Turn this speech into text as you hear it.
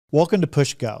Welcome to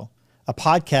Push Go, a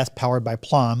podcast powered by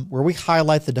Plum, where we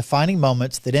highlight the defining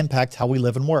moments that impact how we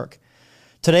live and work.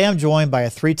 Today, I'm joined by a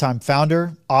three-time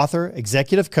founder, author,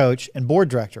 executive coach, and board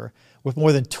director with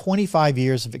more than 25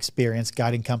 years of experience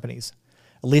guiding companies.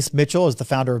 Elise Mitchell is the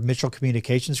founder of Mitchell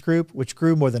Communications Group, which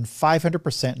grew more than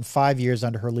 500% in 5 years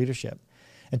under her leadership.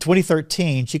 In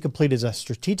 2013, she completed a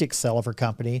strategic sale of her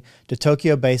company to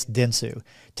Tokyo-based Dentsu,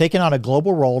 taking on a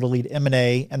global role to lead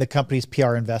M&A and the company's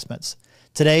PR investments.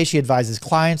 Today, she advises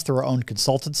clients through her own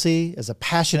consultancy, is a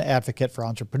passionate advocate for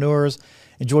entrepreneurs,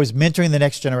 enjoys mentoring the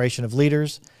next generation of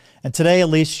leaders. And today,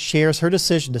 Elise shares her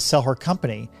decision to sell her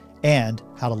company and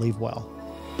how to leave well.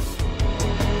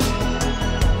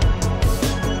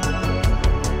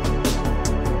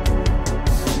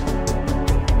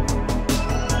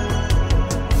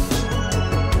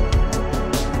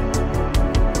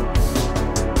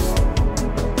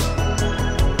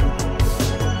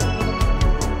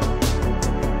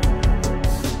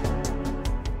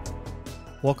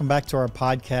 Welcome back to our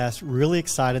podcast. Really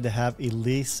excited to have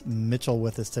Elise Mitchell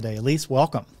with us today. Elise,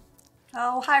 welcome.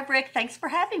 Oh, hi, Rick. Thanks for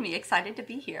having me. Excited to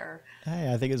be here.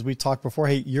 Hey, I think as we talked before,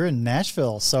 hey, you're in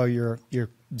Nashville, so you're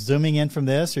zooming in from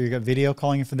this, or you got video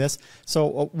calling in from this.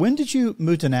 So when did you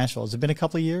move to Nashville? Has it been a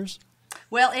couple of years?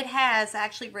 Well, it has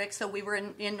actually, Rick. So we were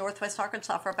in Northwest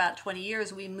Arkansas for about 20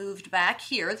 years. We moved back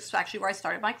here. This is actually where I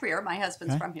started my career. My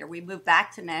husband's from here. We moved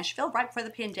back to Nashville right before the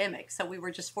pandemic. So we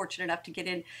were just fortunate enough to get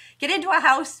into a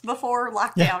house before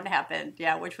lockdown happened.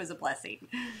 Yeah, which was a blessing.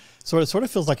 So it sort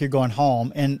of feels like you're going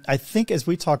home. And I think as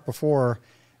we talked before,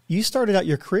 you started out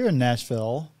your career in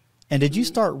Nashville. And did you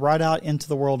start right out into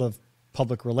the world of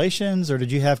public relations, or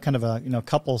did you have kind of a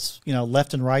couples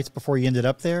left and rights before you ended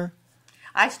up there?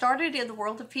 I started in the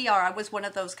world of PR. I was one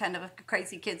of those kind of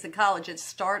crazy kids in college.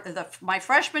 My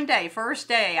freshman day, first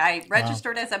day, I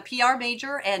registered as a PR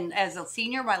major, and as a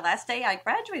senior, my last day, I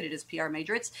graduated as PR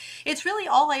major. It's really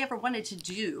all I ever wanted to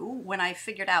do when I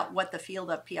figured out what the field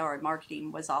of PR and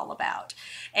marketing was all about.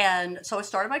 And so I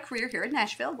started my career here in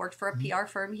Nashville, worked for a PR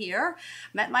firm here,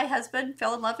 met my husband,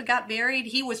 fell in love and got married.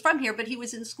 He was from here, but he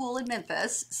was in school in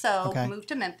Memphis. So moved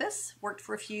to Memphis, worked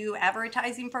for a few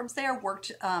advertising firms there,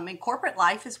 worked in corporate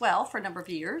life as well for a number of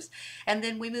years. And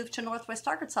then we moved to Northwest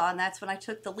Arkansas, and that's when I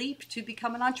took the leap to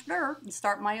become an entrepreneur and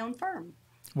start my own firm.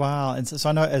 Wow. And so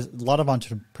I know as a lot of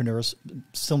entrepreneurs,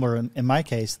 similar in my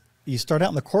case, you start out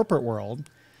in the corporate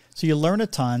world, so you learn a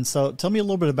ton. So tell me a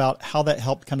little bit about how that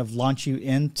helped kind of launch you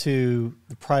into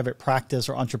the private practice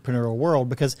or entrepreneurial world,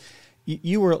 because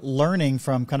you were learning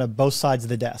from kind of both sides of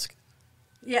the desk.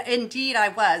 Yeah, indeed I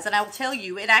was. And I will tell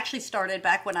you, it actually started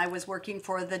back when I was working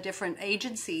for the different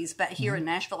agencies, but here in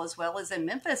Nashville as well as in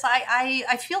Memphis.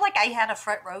 I feel like I had a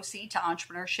front row seat to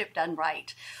entrepreneurship done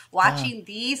right. Watching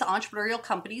these entrepreneurial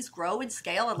companies grow and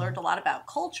scale, I learned a lot about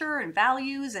culture and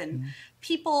values and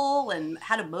people and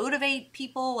how to motivate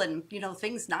people and,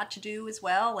 things not to do as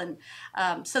well.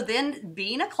 And so then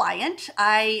being a client,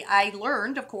 I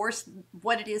learned, of course,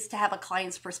 what it is to have a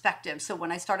client's perspective. So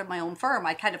when I started my own firm,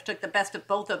 I kind of took the best of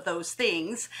both of those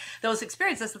things, those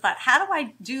experiences, and thought, how do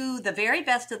I do the very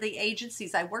best of the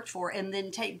agencies I worked for and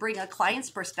then bring a client's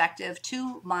perspective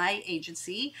to my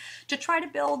agency to try to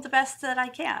build the best that I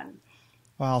can.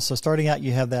 Wow. So starting out,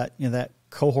 you have that, that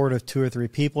cohort of 2 or 3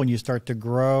 people, and you start to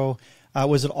grow.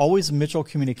 Was it always Mitchell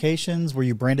Communications? Were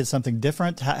you branded something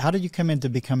different? How did you come into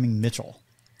becoming Mitchell?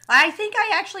 I think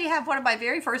I actually have one of my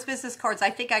very first business cards. I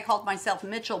think I called myself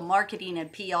Mitchell Marketing and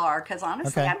PR, because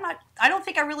honestly, I don't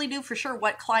think I really knew for sure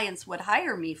what clients would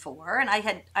hire me for. And I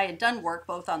had done work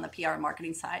both on the PR and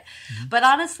marketing side. But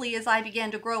honestly, as I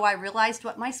began to grow, I realized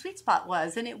what my sweet spot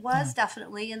was. And it was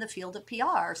definitely in the field of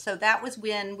PR. So that was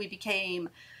when we became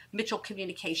Mitchell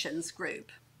Communications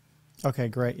Group. Okay,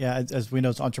 great. Yeah, as we know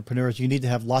as entrepreneurs, you need to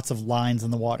have lots of lines in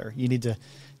the water. You need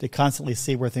to constantly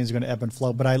see where things are going to ebb and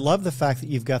flow. But I love the fact that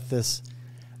you've got this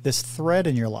thread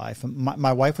in your life.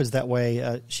 My wife was that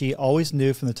way. She always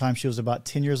knew from the time she was about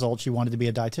 10 years old she wanted to be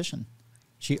a dietitian.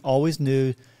 She always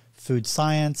knew food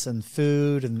science and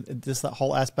food and just that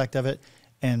whole aspect of it,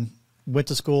 and went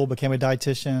to school, became a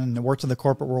dietitian, and worked in the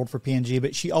corporate world for P&G.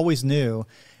 But she always knew.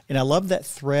 And I love that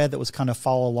thread that was kind of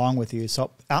follow along with you.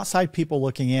 So outside people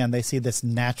looking in, they see this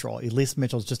natural. Elise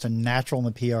Mitchell is just a natural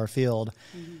in the PR field.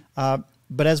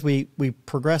 But as we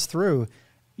progress through,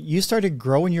 you started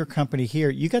growing your company here.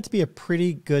 You got to be a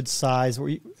pretty good size.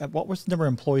 What was the number of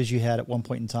employees you had at one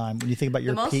point in time when you think about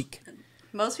your peak?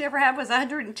 Most we ever had was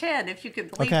 110, if you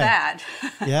could believe that.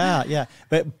 Yeah.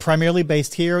 But primarily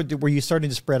based here, were you starting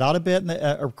to spread out a bit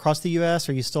across the U.S.,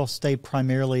 or you still stayed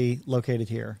primarily located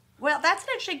here? Well, that's an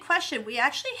interesting question. We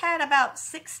actually had about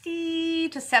 60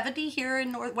 to 70 here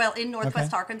in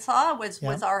Northwest Arkansas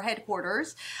was our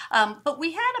headquarters. But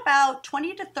we had about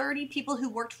 20 to 30 people who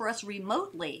worked for us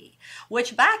remotely,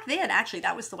 which back then, actually,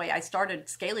 that was the way I started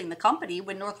scaling the company.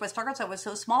 When Northwest Arkansas was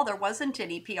so small, there wasn't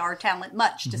any PR talent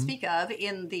much to speak of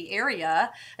in the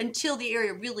area until the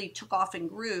area really took off and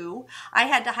grew. I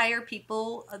had to hire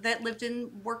people that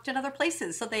worked in other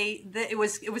places. So it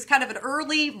was kind of an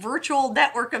early virtual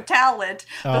network of talent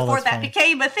before that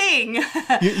became a thing.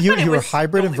 You were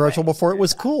hybrid and virtual before it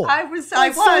was cool. I was.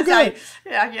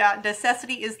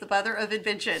 Necessity is the mother of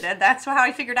invention, and that's how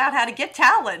I figured out how to get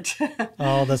talent.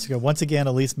 Oh, that's good. Once again,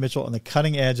 Elise Mitchell on the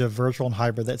cutting edge of virtual and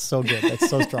hybrid. That's so good. That's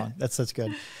so strong. That's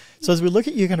good. So as we look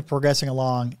at you kind of progressing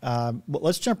along,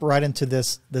 let's jump right into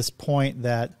this point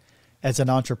that as an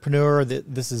entrepreneur,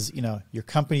 this is your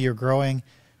company, you're growing,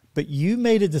 but you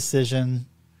made a decision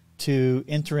to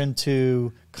enter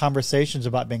into conversations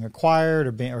about being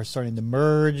acquired or starting to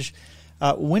merge.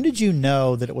 When did you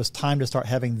know that it was time to start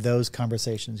having those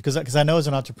conversations? Because I know as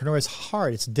an entrepreneur, it's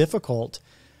hard. It's difficult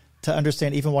to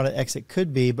understand even what an exit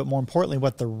could be, but more importantly,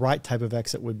 what the right type of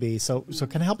exit would be. So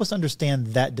can you help us understand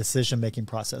that decision-making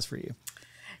process for you?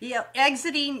 Yeah,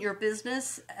 exiting your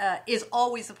business is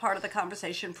always a part of the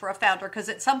conversation for a founder, because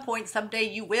at some point, someday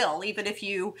you will, even if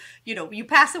you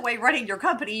pass away running your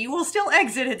company, you will still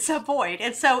exit at some point.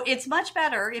 And so it's much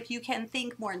better if you can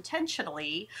think more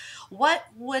intentionally, what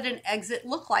would an exit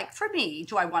look like for me?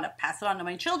 Do I want to pass it on to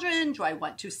my children? Do I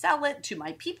want to sell it to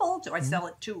my people? Do I sell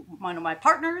it to one of my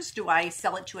partners? Do I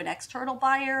sell it to an external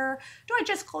buyer? Do I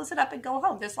just close it up and go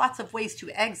home? There's lots of ways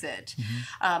to exit,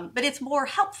 but it's more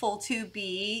helpful to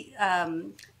be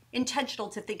intentional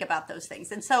to think about those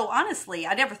things. And so honestly,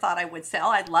 I never thought I would sell.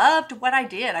 I loved what I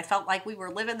did. I felt like we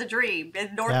were living the dream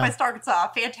in Northwest Arkansas.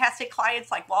 Fantastic clients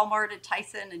like Walmart and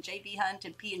Tyson and JB Hunt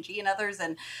and P&G and others,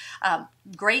 and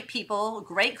great people,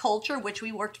 great culture, which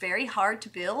we worked very hard to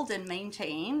build and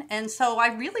maintain. And so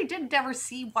I really didn't ever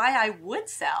see why I would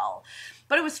sell.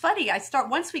 But it was funny.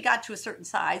 Once we got to a certain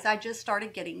size, I just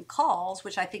started getting calls,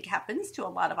 which I think happens to a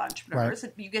lot of entrepreneurs.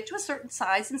 Right. You get to a certain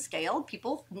size and scale,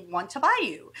 people want to buy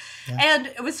you. Yeah. And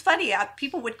it was funny.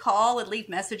 People would call and leave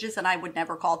messages, and I would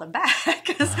never call them back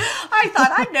because I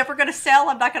thought, I'm never going to sell.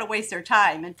 I'm not going to waste their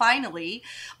time. And finally,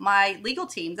 my legal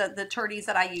team, the attorneys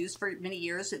that I used for many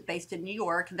years based in New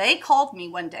York, they called me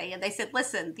one day and they said,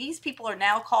 listen, these people are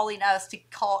now calling us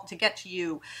to get to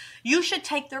you. You should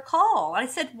take their call. And I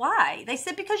said, why? They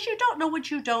said, because you don't know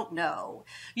what you don't know.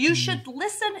 You should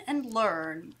listen and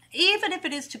learn, even if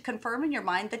it is to confirm in your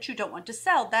mind that you don't want to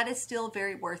sell. That is still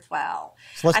very worthwhile.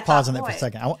 So let's pause on that for a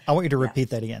second. I want you to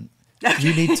repeat that again.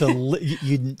 You need to.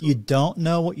 You don't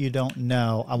know what you don't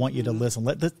know. I want you to listen.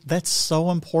 That's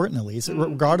so important, Elise.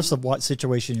 Regardless of what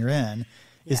situation you're in,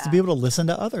 is to be able to listen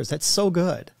to others. That's so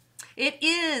good. It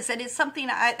is, and it's something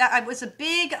I was a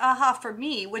big aha for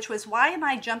me, which was, why am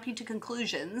I jumping to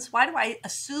conclusions? Why do I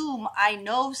assume I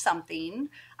know something?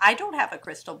 I don't have a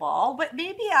crystal ball, but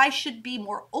maybe I should be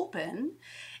more open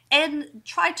and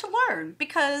try to learn,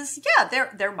 because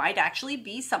there might actually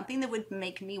be something that would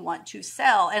make me want to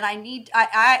sell. And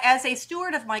I as a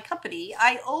steward of my company,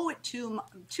 I owe it to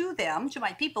them, to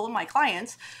my people and my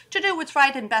clients, to do what's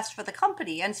right and best for the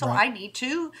company. And so I need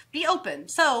to be open.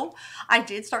 So I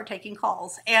did start taking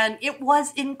calls, and it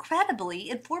was incredibly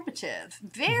informative,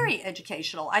 very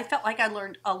educational. I felt like I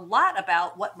learned a lot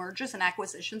about what mergers and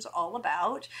acquisitions are all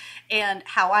about and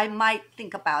how I might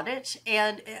think about it.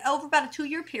 And over about a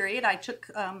 2-year period, I took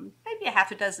maybe a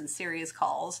half a dozen serious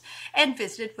calls and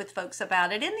visited with folks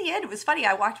about it. In the end, it was funny.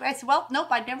 I walked away. I said, well, nope,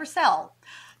 I'd never sell.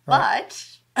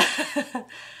 But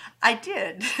I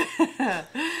did.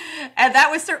 And that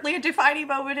was certainly a defining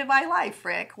moment in my life,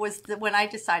 Rick, was when I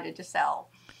decided to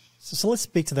sell. So let's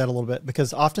speak to that a little bit,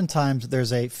 because oftentimes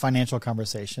there's a financial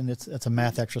conversation. It's a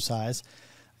math exercise.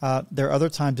 There are other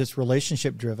times it's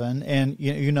relationship driven, and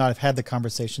you and I have had the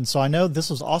conversation. So I know this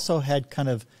was also had kind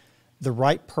of the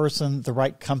right person, the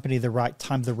right company, the right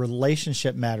time. The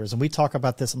relationship matters. And we talk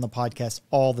about this on the podcast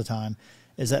all the time,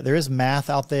 is that there is math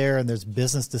out there and there's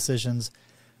business decisions.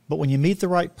 But when you meet the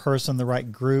right person, the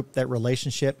right group, that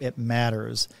relationship, it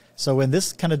matters. So in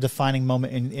this kind of defining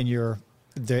moment in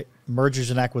the mergers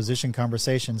and acquisition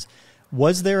conversations,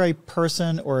 was there a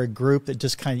person or a group that you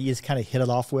just kind of hit it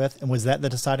off with? And was that the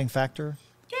deciding factor?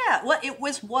 Yeah, well, it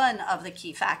was one of the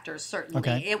key factors, certainly.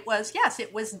 Okay. It was, yes,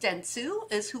 it was Dentsu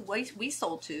is who we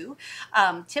sold to.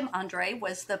 Tim Andre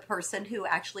was the person who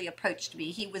actually approached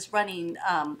me. He was running,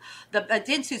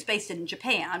 Dentsu's based in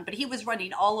Japan, but he was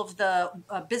running all of the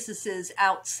businesses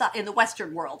outside in the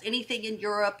Western world, anything in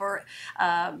Europe or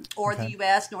Okay. the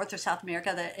U.S., North or South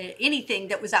America, anything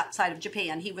that was outside of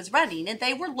Japan, he was running. And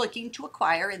they were looking to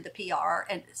acquire in the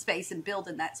PR and space and build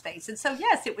in that space. And so,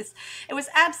 yes, it was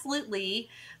absolutely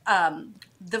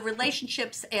the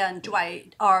relationships and do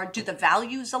the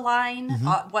values align?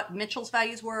 What Mitchell's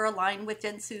values were aligned with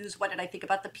Dentsu's? What did I think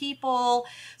about the people?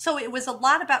 So it was a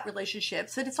lot about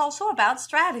relationships, and it's also about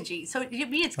strategy. So to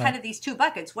me, it's kind of these two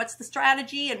buckets. What's the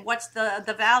strategy and what's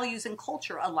the values and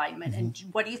culture alignment? And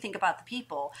what do you think about the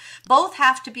people? Both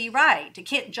have to be right. It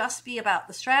can't just be about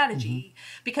the strategy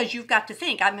because you've got to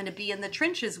think, I'm going to be in the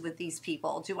trenches with these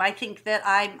people. Do I think that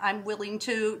I'm willing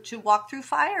to walk through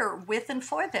fire with and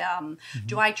for them?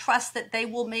 Do I trust that they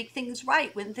will make things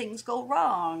right when things go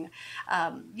wrong?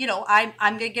 I'm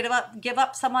going to give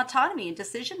up some autonomy and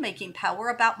decision-making power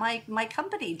about my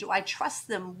company. Do I trust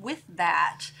them with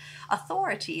that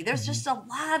authority? There's just a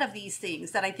lot of these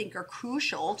things that I think are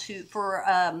crucial for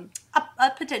an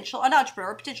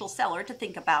entrepreneur, a potential seller to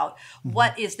think about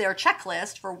what is their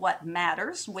checklist for what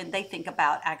matters when they think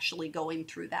about actually going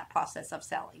through that process of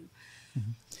selling.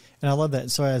 And I love that.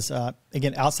 So as,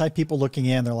 again, outside people looking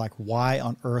in, they're like, why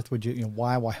on earth would you,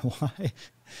 why?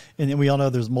 And then we all know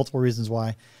there's multiple reasons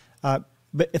why.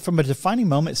 But from a defining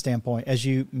moment standpoint, as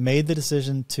you made the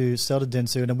decision to sell to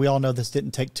Dentsu, and we all know this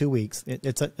didn't take 2 weeks.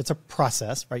 It's a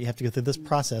process, right? You have to go through this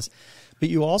process. But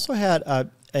you also had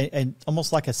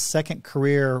almost like a second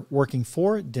career working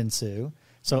for Dentsu.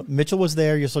 So Mitchell was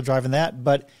there. You're still driving that.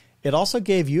 But it also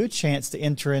gave you a chance to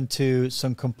enter into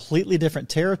some completely different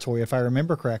territory, if I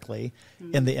remember correctly,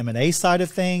 in the M&A side of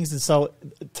things. And so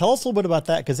tell us a little bit about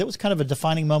that, because it was kind of a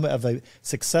defining moment of a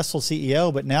successful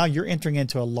CEO, but now you're entering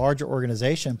into a larger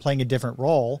organization, playing a different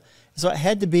role. So it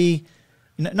had to be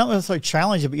not necessarily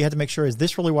challenging, but you had to make sure, is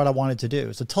this really what I wanted to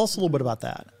do? So tell us a little bit about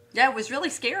that. Yeah, it was really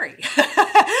scary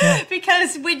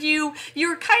because when you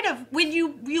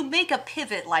make a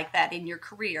pivot like that in your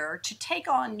career to take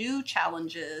on new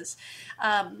challenges,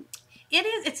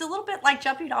 it's a little bit like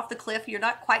jumping off the cliff. You're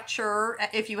not quite sure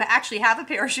if you actually have a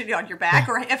parachute on your back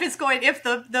or if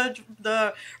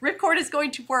the ripcord is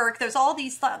going to work. There's all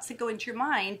these thoughts that go into your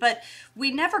mind, but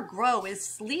we never grow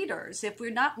as leaders if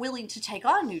we're not willing to take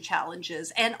on new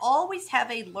challenges and always have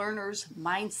a learner's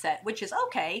mindset, which is,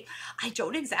 okay, I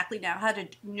don't exactly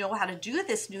know how to do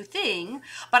this new thing,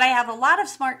 but I have a lot of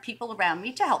smart people around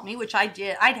me to help me, which I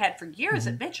did. I'd had for years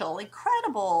at Mitchell,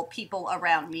 incredible people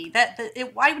around me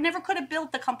I never could have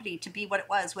built the company to be what it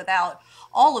was without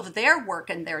all of their work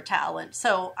and their talent.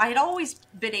 So I had always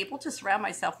been able to surround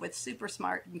myself with super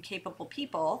smart and capable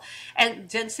people. And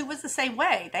Dentsu was the same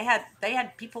way. They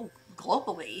had people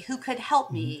globally who could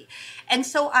help me. And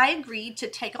so I agreed to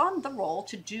take on the role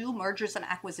to do mergers and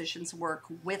acquisitions work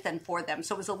with and for them.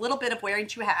 So it was a little bit of wearing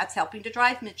two hats, helping to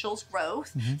drive Mitchell's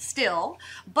growth still,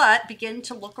 but begin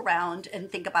to look around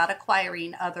and think about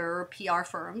acquiring other PR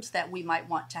firms that we might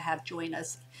want to have join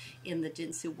us in the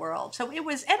Dentsu world. So it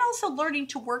was, and also learning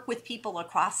to work with people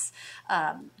across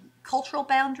cultural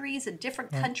boundaries in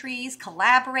different countries,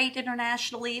 collaborate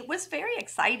internationally. It was very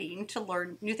exciting to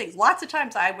learn new things. Lots of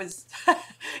times I was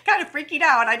kind of freaking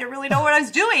out. I didn't really know what I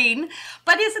was doing,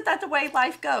 but isn't that the way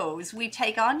life goes? We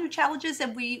take on new challenges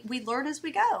and we learn as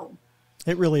we go.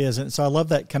 It really isn't. So I love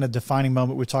that kind of defining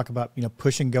moment. We talk about,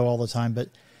 push and go all the time, but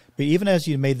even as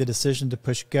you made the decision to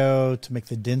push go, to make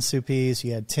the Dentsu piece,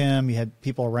 you had Tim, you had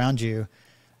people around you.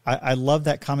 I love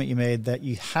that comment you made that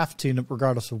you have to,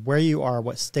 regardless of where you are,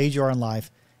 what stage you are in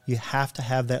life, you have to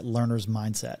have that learner's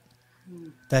mindset.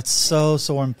 That's so,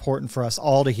 so important for us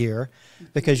all to hear,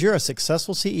 because you're a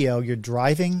successful CEO, you're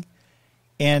driving,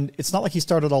 and it's not like you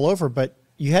started all over, but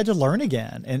you had to learn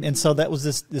again. And so that was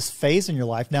this phase in your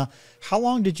life. Now, how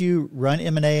long did you run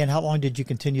M&A and how long did you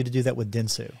continue to do that with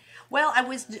Dentsu? Well, I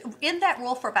was in that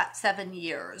role for about 7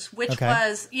 years, which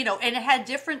was, and it had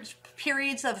different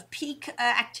periods of peak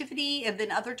activity and then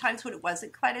other times when it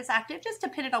wasn't quite as active, just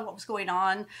depended on what was going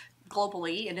on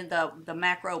globally and in the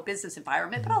macro business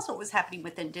environment, but also what was happening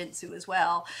within Dentsu as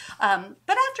well.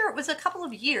 But after it was a couple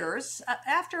of years,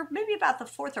 after maybe about the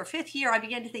fourth or fifth year, I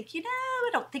began to think, I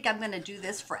don't think I'm going to do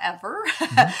this forever.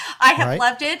 I have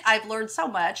loved it. I've learned so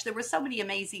much. There were so many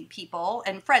amazing people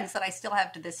and friends that I still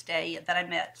have to this day that I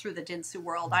met through the Dentsu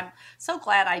world. I'm so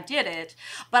glad I did it.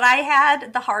 But I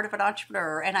had the heart of an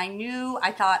entrepreneur, and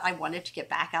I thought I wanted to get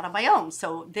back out on my own.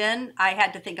 So then I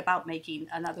had to think about making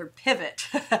another pivot.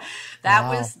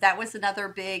 Wow. that was another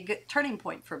big turning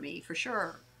point for me, for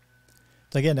sure.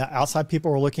 So again, outside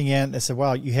people were looking in. They said,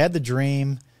 "Wow, you had the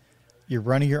dream. You're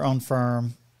running your own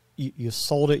firm. You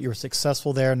sold it. You were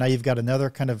successful there. Now you've got another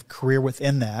kind of career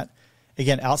within that."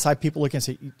 Again, outside people looking and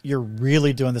say, "You're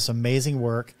really doing this amazing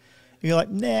work." And you're like,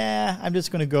 "Nah, I'm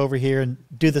just going to go over here and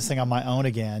do this thing on my own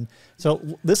again." So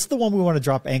this is the one we want to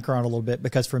drop anchor on a little bit,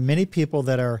 because for many people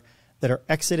that are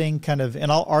exiting kind of,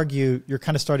 and I'll argue you're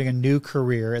kind of starting a new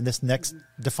career in this next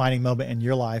defining moment in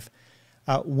your life.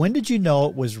 When did you know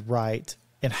it was right,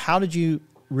 and how did you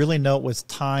really know it was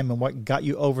time, and what got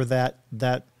you over that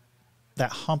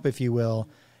hump, if you will,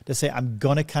 to say, I'm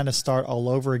going to kind of start all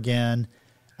over again.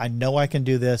 I know I can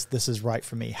do this. This is right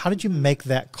for me. How did you make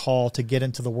that call to get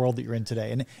into the world that you're in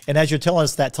today? And as you're telling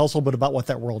us that, tell us a little bit about what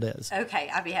that world is. Okay,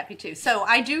 I'd be happy to. So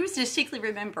I do distinctly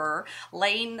remember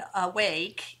laying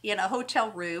awake in a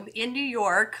hotel room in New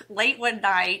York late one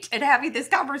night and having this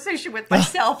conversation with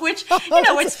myself, which,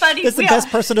 it's funny. It's the best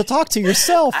person to talk to,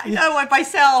 yourself. I know,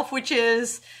 myself, which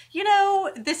is,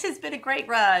 this has been a great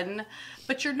run,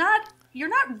 but you're not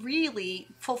really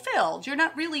fulfilled. You're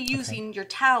not really using your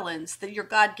talents, your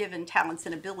God-given talents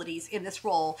and abilities in this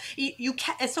role. You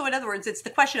can, so in other words, it's the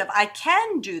question of, I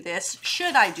can do this.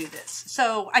 Should I do this?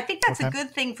 So I think that's a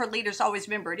good thing for leaders to always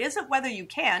remember. It isn't whether you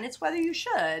can, it's whether you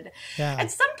should. Yeah. And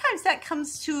sometimes that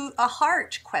comes to a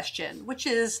heart question, which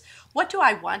is, what do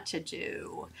I want to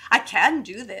do? I can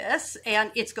do this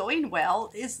and it's going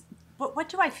well. What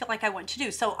do I feel like I want to do?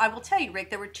 So I will tell you,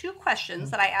 Rick, there were two questions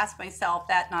that I asked myself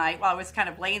that night while I was kind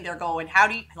of laying there going,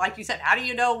 like you said, how do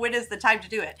you know when is the time to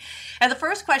do it? And the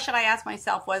first question I asked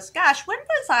myself was, gosh, when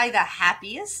was I the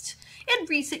happiest in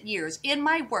recent years in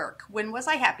my work? When was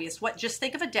I happiest? Just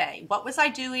think of a day. What was I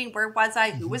doing? Where was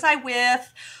I? Who was I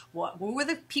with? Who were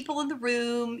the people in the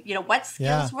room? What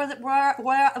skills was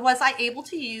I able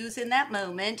to use in that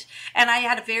moment? And I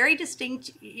had a very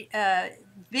distinct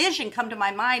vision come to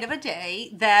my mind of a day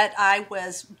that I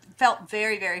felt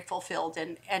very, very fulfilled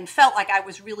and felt like I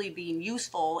was really being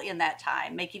useful in that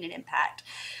time, making an impact.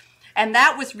 And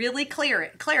that was really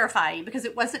clarifying, because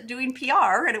it wasn't doing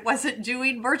PR and it wasn't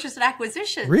doing mergers and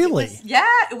acquisitions. Really?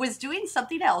 It was doing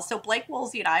something else. So Blake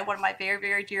Woolsey and I, one of my very,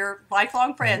 very dear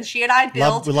lifelong friends, she and I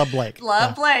built... We love Blake.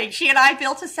 Blake. She and I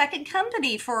built a second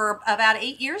company for about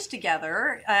 8 years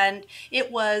together. And it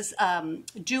was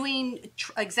doing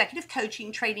executive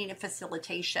coaching, training, and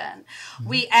facilitation.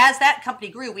 As that company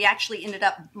grew, we actually ended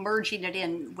up merging it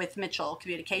in with Mitchell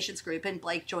Communications Group, and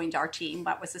Blake joined our team.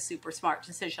 That was a super smart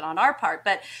decision on our part,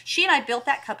 but she and I built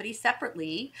that company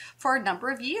separately for a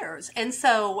number of years. And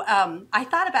so I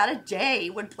thought about a day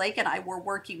when Blake and I were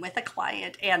working with a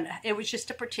client, and it was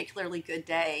just a particularly good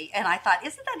day. And I thought,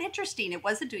 isn't that interesting? It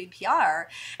wasn't doing PR.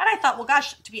 And I thought, well,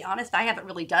 gosh, to be honest, I haven't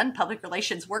really done public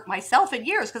relations work myself in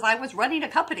years, because I was running a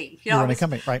company. You were running a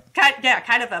company, right?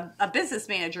 Kind of a business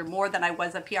manager more than I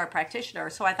was a PR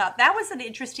practitioner. So I thought that was an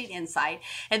interesting insight.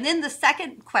 And then the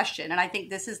second question, and I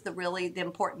think this is the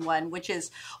important one, which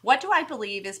is, what do I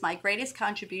believe is my greatest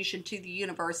contribution to the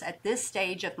universe at this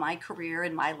stage of my career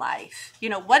and my life?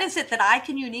 What is it that I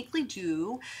can uniquely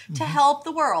do to help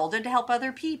the world and to help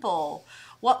other people?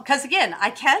 Well, because again, I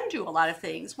can do a lot of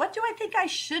things. What do I think I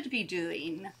should be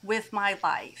doing with my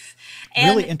life?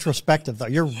 And really introspective, though.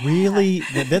 You're really,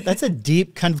 that's a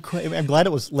deep kind of, I'm glad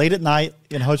it was late at night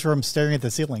in a hotel room staring at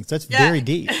the ceilings. That's very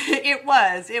deep. It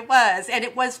was. And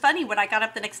it was funny, when I got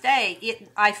up the next day,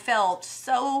 I felt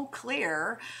so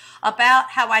clear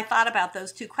about how I thought about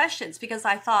those two questions, because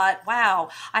I thought, wow,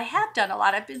 I have done a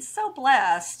lot. I've been so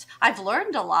blessed. I've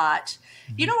learned a lot.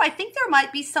 I think there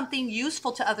might be something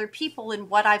useful to other people in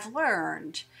what I've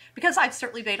learned, because I've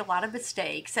certainly made a lot of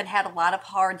mistakes and had a lot of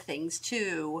hard things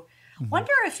too.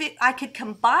 Wonder if I could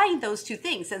combine those two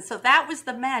things. And so that was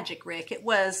the magic, Rick. It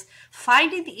was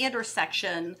finding the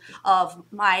intersection of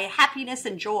my happiness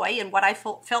and joy and what I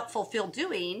felt fulfilled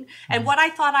doing, and what I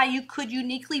thought I could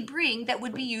uniquely bring that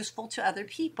would be useful to other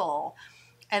people.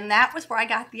 And that was where I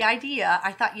got the idea.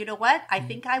 I thought, you know what? I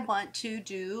think I want to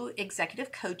do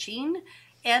executive coaching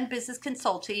and business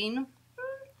consulting,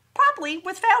 probably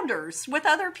with founders, with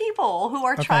other people who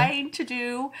are trying to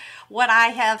do what I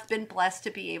have been blessed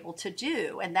to be able to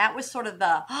do. And that was sort of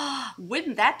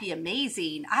wouldn't that be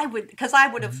amazing? Because I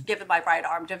would have given my right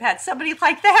arm to have had somebody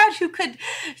like that who could,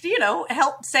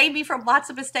 help save me from lots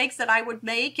of mistakes that I would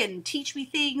make and teach me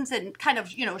things and kind of,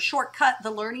 shortcut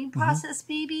the learning process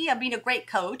maybe. I mean, a great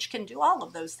coach can do all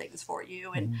of those things for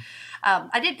you. And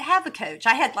I didn't have a coach.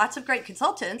 I had lots of great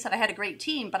consultants and I had a great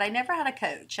team, but I never had a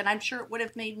coach. And I'm sure it would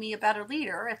have made me a better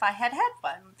leader if I had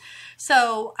one.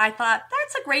 So I thought,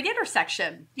 that's a great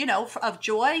intersection, of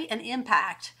joy and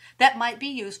impact that might be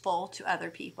useful to other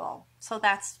people. So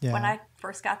that's Yeah. when I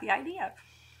first got the idea.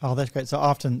 Oh, that's great. So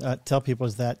often tell people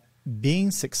is that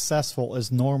being successful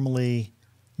is normally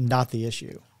not the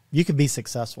issue. You can be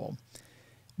successful.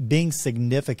 Being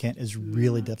significant is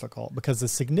really difficult, because the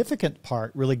significant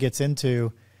part really gets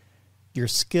into your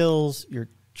skills, your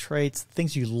traits,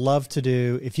 things you love to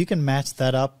do. If you can match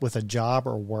that up with a job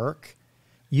or work,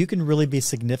 you can really be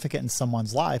significant in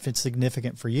someone's life. It's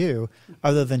significant for you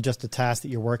other than just a task that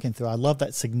you're working through. I love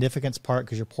that significance part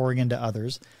because you're pouring into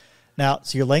others. Now,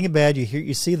 so you're laying in bed,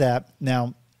 you see that.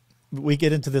 Now, we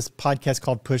get into this podcast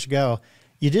called Push Go.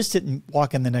 You just didn't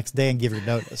walk in the next day and give your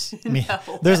notice. I mean,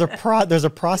 No. there's a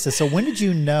process. So when did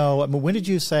you know, I mean, when did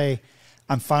you say,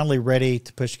 I'm finally ready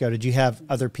to push go? Did you have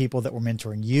other people that were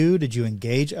mentoring you? Did you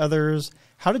engage others?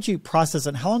 How did you process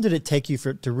it? How long did it take you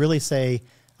to really say,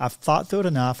 I've thought through it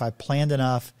enough, I've planned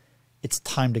enough, it's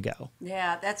time to go?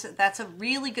 Yeah, that's a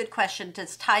really good question,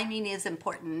 because timing is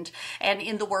important. And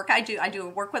in the work I do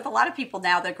work with a lot of people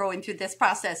now that are going through this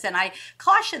process, and I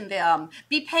caution them,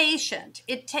 be patient.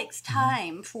 It takes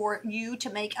time for you to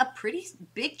make a pretty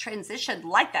big transition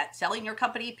like that, selling your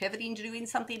company, pivoting to doing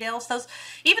something else. Those,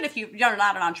 even if you're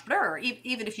not an entrepreneur,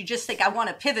 even if you just think I want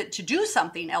to pivot to do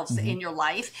something else in your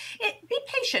life, be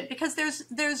patient, because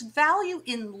there's value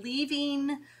in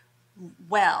leaving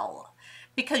well.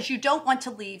 Because you don't want to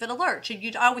leave in a lurch.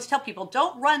 And I always tell people,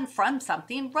 don't run from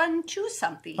something, run to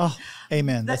something. Oh,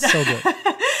 amen. That's so good.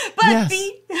 But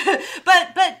Yes.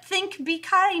 but be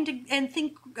kind and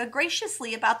think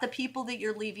graciously about the people that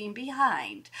you're leaving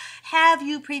behind. Have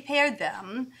you prepared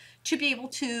them to be able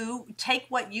to take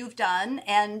what you've done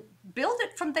and build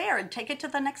it from there and take it to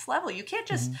the next level? You can't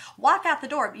just walk out the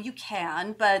door. You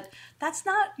can, but that's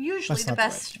not usually the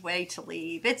best way to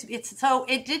leave. So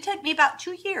it did take me about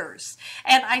 2 years,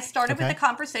 and I started with a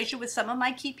conversation with some of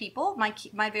my key people,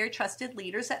 my very trusted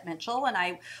leaders at Mitchell, and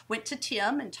I went to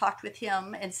Tim and talked with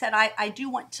him and said, I do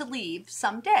want to leave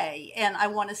someday, and I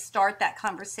want to start that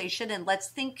conversation, and let's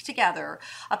think together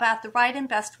about the right and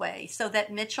best way so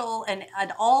that Mitchell and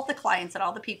all the clients and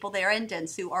all the people there in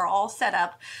Dentsu are all set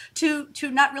up to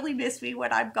not really miss me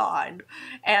when I'm gone.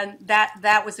 And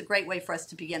that was a great way for us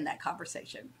to begin that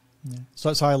conversation. Yeah.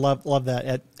 So I love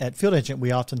that. At Field Agent,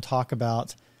 we often talk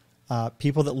about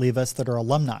people that leave us that are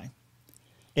alumni.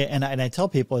 And I tell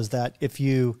people is that if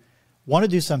you want to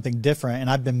do something different, and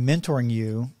I've been mentoring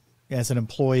you as an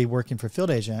employee working for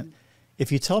Field Agent,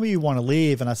 if you tell me you want to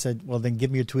leave and I said, well, then give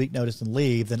me a 2-week notice and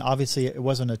leave, then obviously it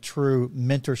wasn't a true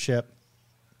mentorship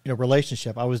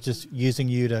relationship. I was just using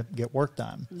you to get work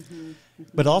done.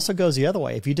 But it also goes the other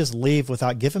way. If you just leave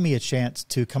without giving me a chance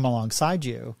to come alongside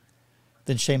you,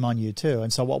 then shame on you too.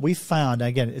 And so what we found,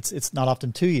 again, it's not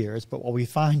often 2 years, but what we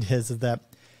find is that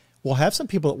we'll have some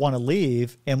people that want to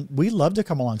leave, and we love to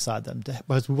come alongside them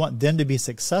because we want them to be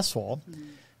successful,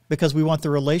 because we want the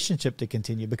relationship to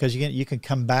continue, because you can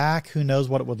come back. Who knows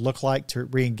what it would look like to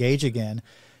re-engage again.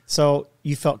 So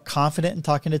you felt confident in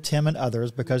talking to Tim and others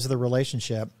because of the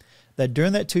relationship, that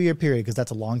during that 2-year period, because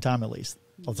that's a long time, at least,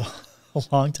 a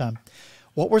long time,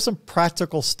 what were some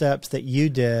practical steps that you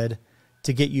did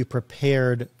to get you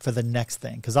prepared for the next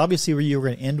thing? Because obviously you were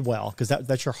going to end well, because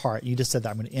that's your heart. You just said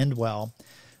that I'm going to end well.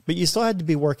 But you still had to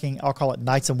be working, I'll call it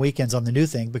nights and weekends on the new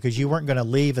thing, because you weren't going to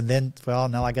leave and then, well,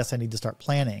 now I guess I need to start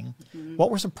planning.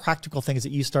 What were some practical things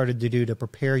that you started to do to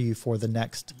prepare you for the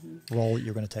next role that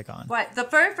you're going to take on? Right. The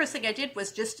very first thing I did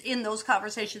was just in those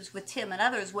conversations with Tim and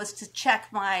others was to check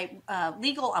my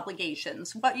legal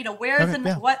obligations.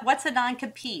 What's a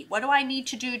non-compete? What do I need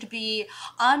to do to be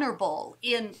honorable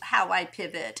in how I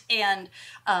pivot? And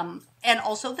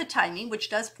also the timing, which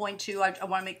does point to, I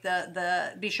want to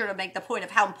make be sure to make the point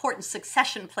of how important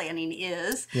succession planning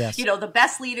is. Yes. The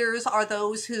best leaders are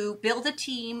those who build a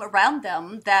team around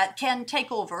them that can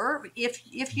take over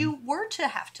if you were to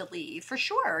have to leave, for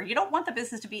sure. You don't want the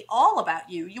business to be all about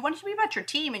you. You want it to be about your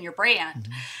team and your brand.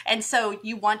 And so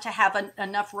you want to have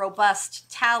enough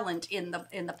robust talent in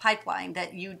the pipeline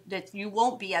that you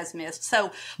won't be as missed.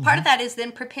 So part of that is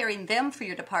then preparing them for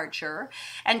your departure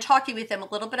and talking with them a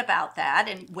little bit about that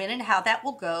and when and how that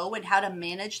will go and how to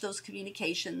manage those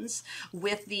communications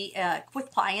with with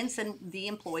clients and the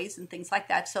employees and things like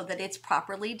that so that it's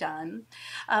properly done.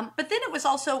 But then it was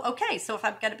also, okay, so if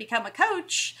I'm going to become a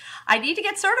coach, I need to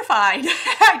get certified.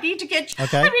 I need to get,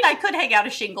 I mean, I could hang out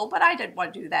a shingle, but I didn't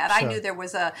want to do that. Sure. I knew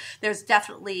there's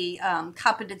definitely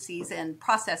competencies and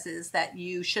processes that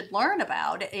you should learn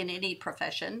about in any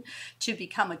profession to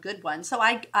become a good one. So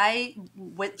I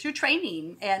went through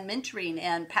training and mentoring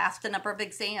and past passed a number of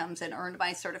exams and earned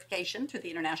my certification through the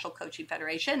International Coaching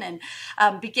Federation,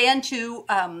 and began to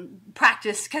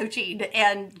practice coaching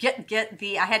and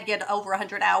I had to get over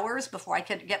 100 hours before I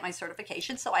could get my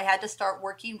certification. So I had to start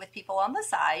working with people on the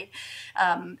side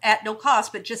at no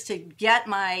cost, but just to get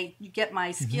my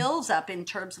skills up in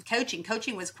terms of coaching.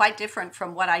 Coaching was quite different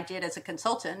from what I did as a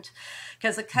consultant,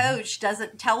 because a coach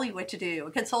doesn't tell you what to do.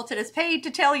 A consultant is paid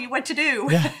to tell you what to do.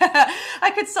 Yeah.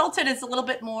 A consultant is a little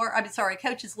bit more, a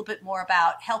coach is a little bit more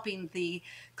about helping the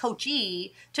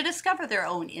coachee to discover their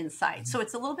own insights. So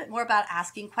it's a little bit more about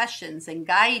asking questions and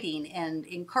guiding and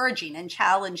encouraging and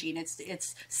challenging.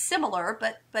 It's similar,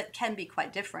 but can be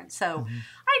quite different. So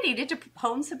I needed to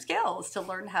hone some skills to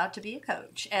learn how to be a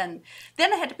coach. And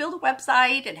then I had to build a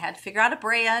website and had to figure out a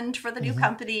brand for the new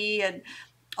company and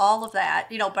all of that,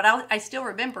 but I still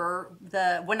remember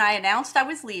when I announced I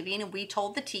was leaving, and we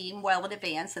told the team well in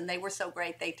advance, and they were so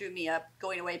great. They threw me a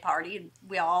going away party, and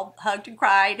we all hugged and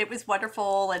cried. It was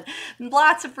wonderful, and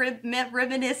lots of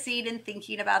reminiscing and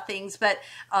thinking about things. But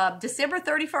December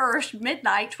 31st,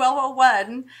 midnight,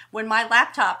 12:01, when my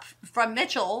laptop from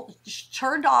Mitchell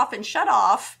turned off and shut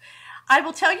off, I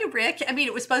will tell you, Rick,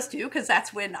 it was supposed to, because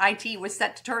that's when IT was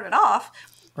set to turn it off.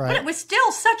 Right. But it was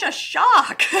still such a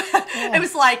shock. Yeah. It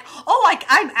was like,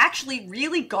 I'm actually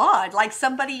really gone. Like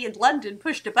somebody in London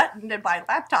pushed a button and my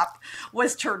laptop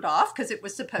was turned off because it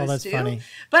was supposed to. Funny.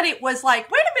 But it was like,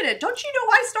 wait a minute, don't you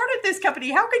know I started this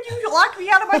company? How could you lock me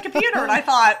out of my computer? And I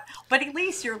thought, but at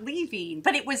least you're leaving.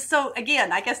 But it was so,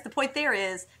 again, I guess the point there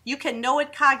is you can know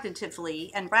it cognitively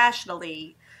and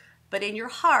rationally, but in your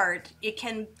heart, it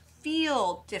can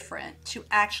feel different to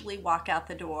actually walk out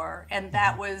the door. And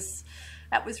that was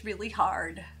really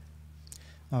hard.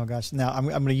 Oh gosh. Now I'm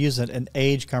going to use an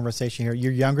age conversation here.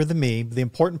 You're younger than me. The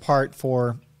important part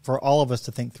for all of us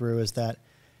to think through is that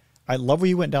I love where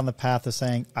you went down the path of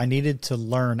saying, I needed to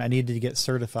learn, I needed to get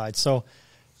certified. So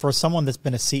for someone that's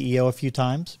been a CEO a few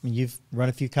times, you've run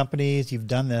a few companies, you've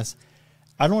done this.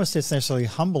 I don't want to say it's necessarily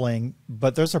humbling,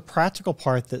 but there's a practical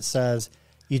part that says,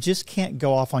 you just can't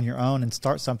go off on your own and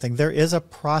start something. There is a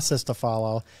process to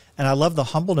follow. And I love the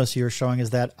humbleness you're showing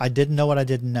is that I didn't know what I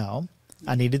didn't know.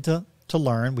 I needed to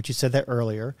learn, which you said that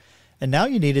earlier. And now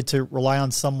you needed to rely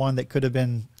on someone that could have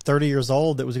been 30 years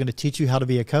old that was going to teach you how to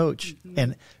be a coach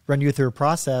and run you through a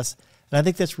process. And I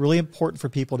think that's really important for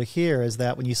people to hear is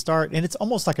that when you start, and it's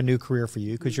almost like a new career for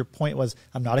you because your point was,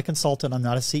 I'm not a consultant, I'm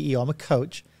not a CEO, I'm a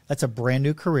coach. That's a brand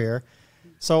new career.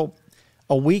 So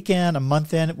a weekend, a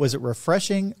month in, was it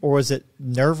refreshing or was it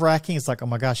nerve-wracking? It's like, oh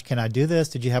my gosh, can I do this?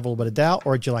 Did you have a little bit of doubt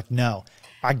or did you like, no,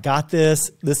 I got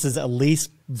this. This is Elise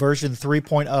version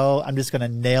 3.0. I'm just going to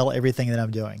nail everything that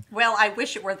I'm doing. Well, I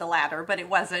wish it were the latter, but it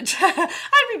wasn't.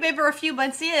 I remember a few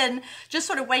months in just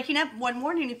sort of waking up one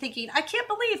morning and thinking, I can't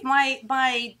believe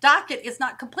my docket is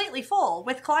not completely full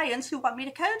with clients who want me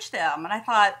to coach them. And I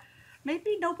thought,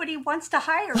 maybe nobody wants to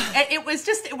hire me. It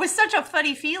was such a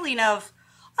funny feeling of,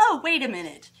 oh, wait a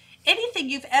minute. Anything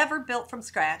you've ever built from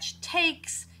scratch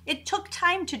it took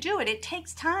time to do it. It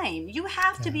takes time. You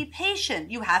have to be patient.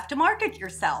 You have to market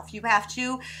yourself. You have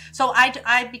to. So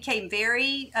I became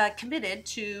very committed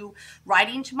to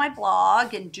writing to my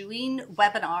blog and doing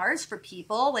webinars for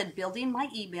people and building my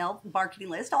email marketing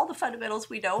list, all the fundamentals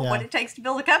we know what it takes to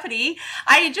build a company.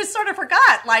 I just sort of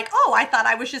forgot, like, oh, I thought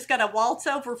I was just going to waltz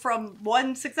over from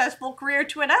one successful career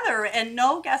to another. And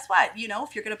no, guess what?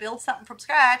 If you're going to build something from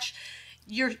scratch,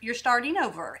 you're starting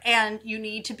over, and you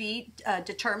need to be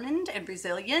determined and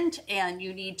resilient, and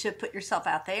you need to put yourself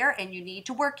out there, and you need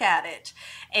to work at it.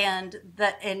 And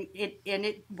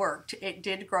it worked. It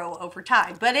did grow over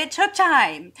time, but it took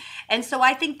time. And so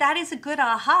I think that is a good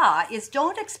aha, is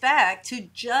don't expect to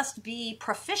just be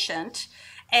proficient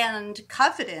and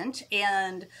confident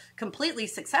and completely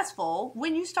successful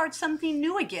when you start something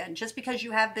new again. Just because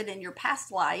you have been in your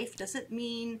past life doesn't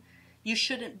mean you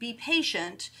shouldn't be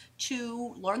patient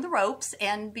to learn the ropes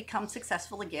and become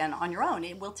successful again on your own.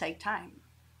 It will take time.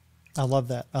 I love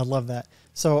that. I love that.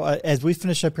 So as we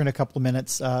finish up here in a couple of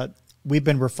minutes, we've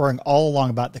been referring all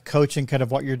along about the coaching, kind of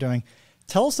what you're doing.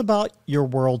 Tell us about your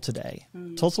world today.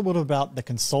 Tell us a little bit about the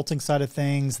consulting side of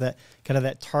things, that kind of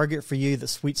that target for you, the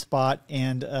sweet spot,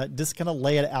 and just kind of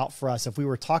lay it out for us. If we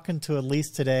were talking to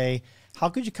Elise today, how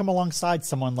could you come alongside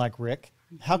someone like Rick?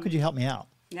 How could you help me out?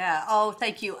 Yeah. Oh,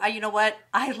 thank you. You know what?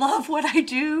 I love what I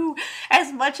do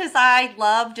as much as I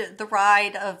loved the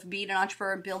ride of being an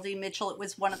entrepreneur and building Mitchell. It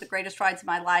was one of the greatest rides of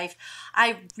my life.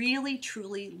 I really,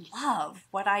 truly love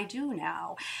what I do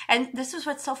now. And this is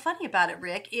what's so funny about it,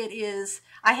 Rick. It is,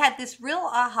 I had this real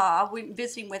aha when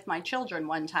visiting with my children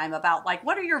one time about like,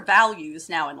 what are your values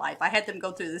now in life? I had them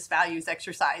go through this values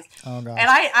exercise. Oh, gosh.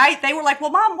 And they were like,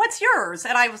 well, Mom, what's yours?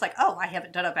 And I was like, oh, I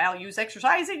haven't done a values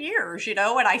exercise in years, and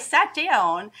I sat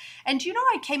down. And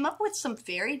I came up with some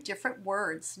very different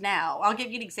words now. I'll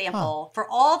give you an example. For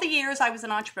all the years I was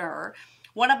an entrepreneur,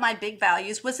 one of my big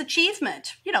values was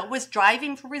achievement, was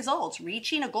driving for results,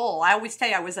 reaching a goal. I always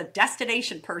say I was a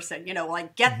destination person,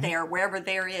 like get there wherever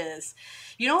there is.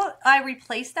 You know what I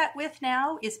replaced that with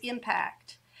now is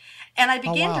impact. And I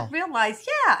began to realize,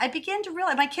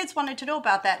 my kids wanted to know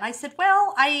about that. And I said,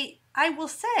 well, I will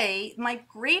say my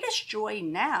greatest joy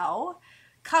now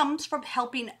comes from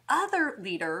helping other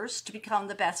leaders to become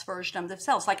the best version of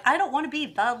themselves. Like, I don't want to be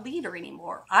the leader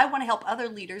anymore. I want to help other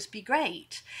leaders be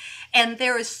great. And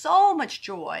there is so much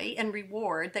joy and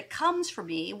reward that comes for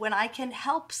me when I can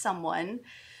help someone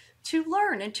to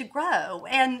learn and to grow.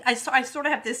 And I sort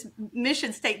of have this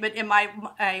mission statement in my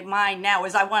mind now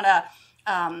is I want to,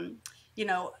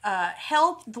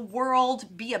 help the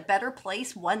world be a better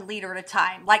place one leader at a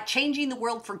time, like changing the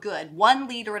world for good, one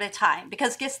leader at a time.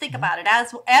 Because just think about it,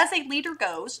 as a leader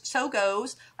goes, so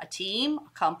goes a team, a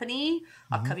company,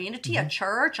 a community, a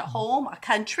church, a home, a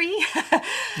country.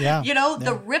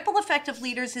 The ripple effect of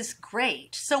leaders is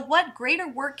great. So what greater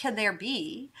work can there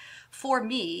be for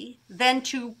me than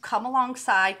to come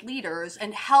alongside leaders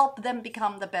and help them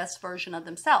become the best version of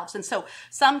themselves? And so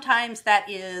sometimes that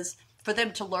is for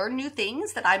them to learn new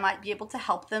things that I might be able to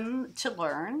help them to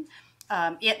learn.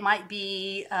 It might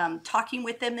be talking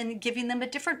with them and giving them a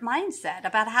different mindset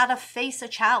about how to face a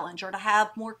challenge or to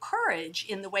have more courage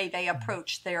in the way they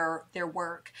approach their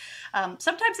work.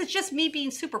 Sometimes it's just me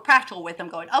being super practical with them,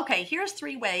 going, okay, here's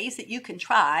 3 ways that you can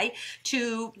try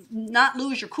to not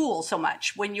lose your cool so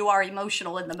much when you are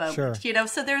emotional in the moment. Sure.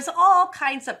 So there's all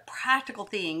kinds of practical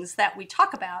things that we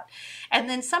talk about. And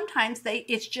then sometimes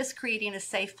it's just creating a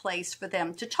safe place for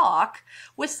them to talk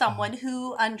with someone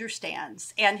who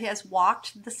understands and has walked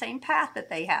the same path that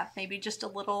they have, maybe just a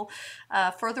little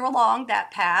further along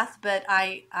that path. But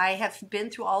I have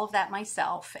been through all of that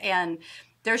myself. And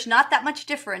there's not that much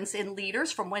difference in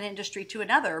leaders from one industry to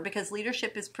another because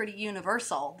leadership is pretty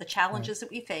universal. The challenges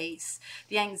that we face,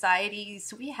 the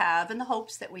anxieties we have, and the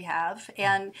hopes that we have.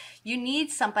 And you need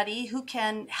somebody who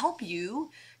can help you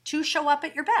to show up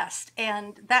at your best.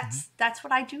 And that's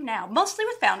what I do now. Mostly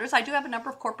with founders. I do have a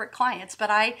number of corporate clients, but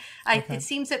it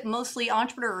seems that mostly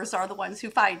entrepreneurs are the ones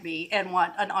who find me and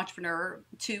want an entrepreneur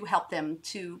to help them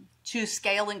to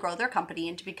scale and grow their company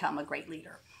and to become a great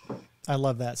leader. I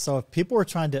love that. So if people were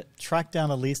trying to track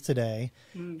down Elise today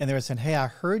and they were saying, hey, I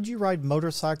heard you ride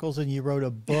motorcycles and you wrote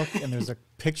a book and there's a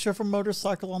picture of a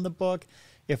motorcycle on the book.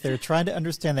 If they're trying to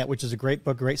understand that, which is a great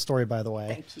book, great story, by the way,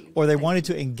 Thank you. Or they wanted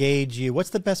to engage you,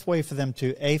 what's the best way for them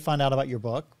to, A, find out about your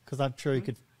book? Because I'm sure you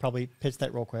could probably pitch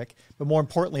that real quick. But more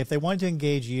importantly, if they wanted to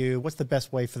engage you, what's the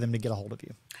best way for them to get a hold of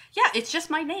you? Yeah, it's just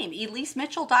my name.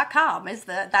 EliseMitchell.com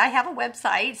I have a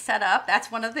website set up. That's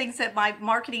one of the things that my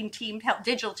marketing team,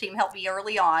 digital team helped me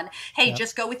early on. Hey,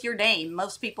 just go with your name.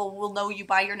 Most people will know you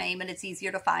by your name and it's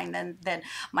easier to find than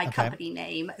my company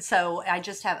name. So I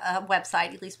just have a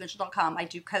website, EliseMitchell.com. I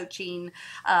do coaching.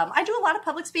 I do a lot of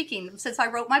public speaking. Since I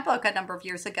wrote my book a number of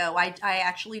years ago, I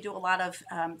actually do a lot of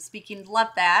speaking. Love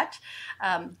that.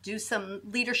 Do some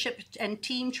leadership and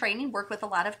team training, work with a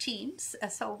lot of teams.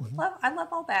 I love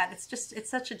all that. It's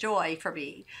such a joy for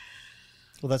me.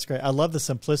 Well, that's great. I love the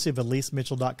simplicity of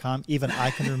EliseMitchell.com. Even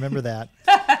I can remember that.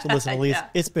 So listen, Elise,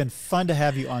 It's been fun to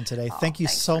have you on today. Thank you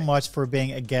so much for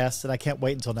being a guest, and I can't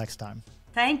wait until next time.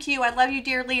 Thank you. I love you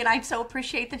dearly, and I so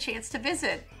appreciate the chance to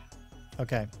visit.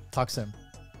 Okay. Talk soon.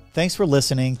 Thanks for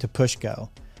listening to Push Go,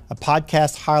 a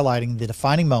podcast highlighting the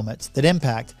defining moments that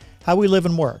impact how we live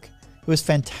and work. It was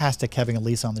fantastic having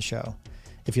Elise on the show.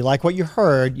 If you like what you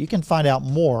heard, you can find out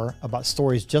more about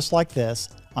stories just like this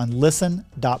on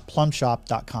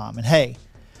listen.plumshop.com. And hey,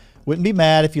 wouldn't be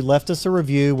mad if you left us a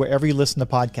review wherever you listen to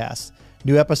podcasts.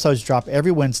 New episodes drop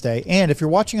every Wednesday. And if you're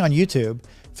watching on YouTube,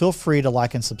 feel free to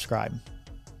like and subscribe.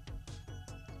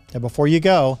 Now, before you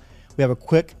go, we have a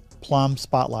quick Plum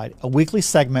Spotlight, a weekly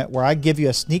segment where I give you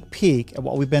a sneak peek at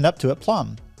what we've been up to at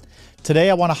Plum.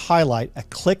 Today, I want to highlight a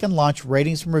click and launch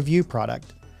ratings and review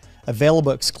product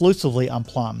available exclusively on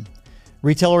Plum.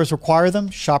 Retailers require them,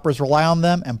 shoppers rely on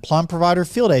them, and Plum Provider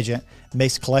Field Agent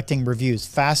makes collecting reviews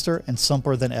faster and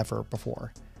simpler than ever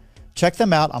before. Check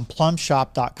them out on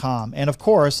plumshop.com. And of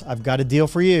course, I've got a deal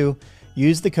for you.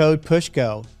 Use the code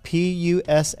PUSHGO, PUSHGO,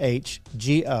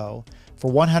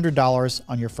 for $100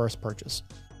 on your first purchase.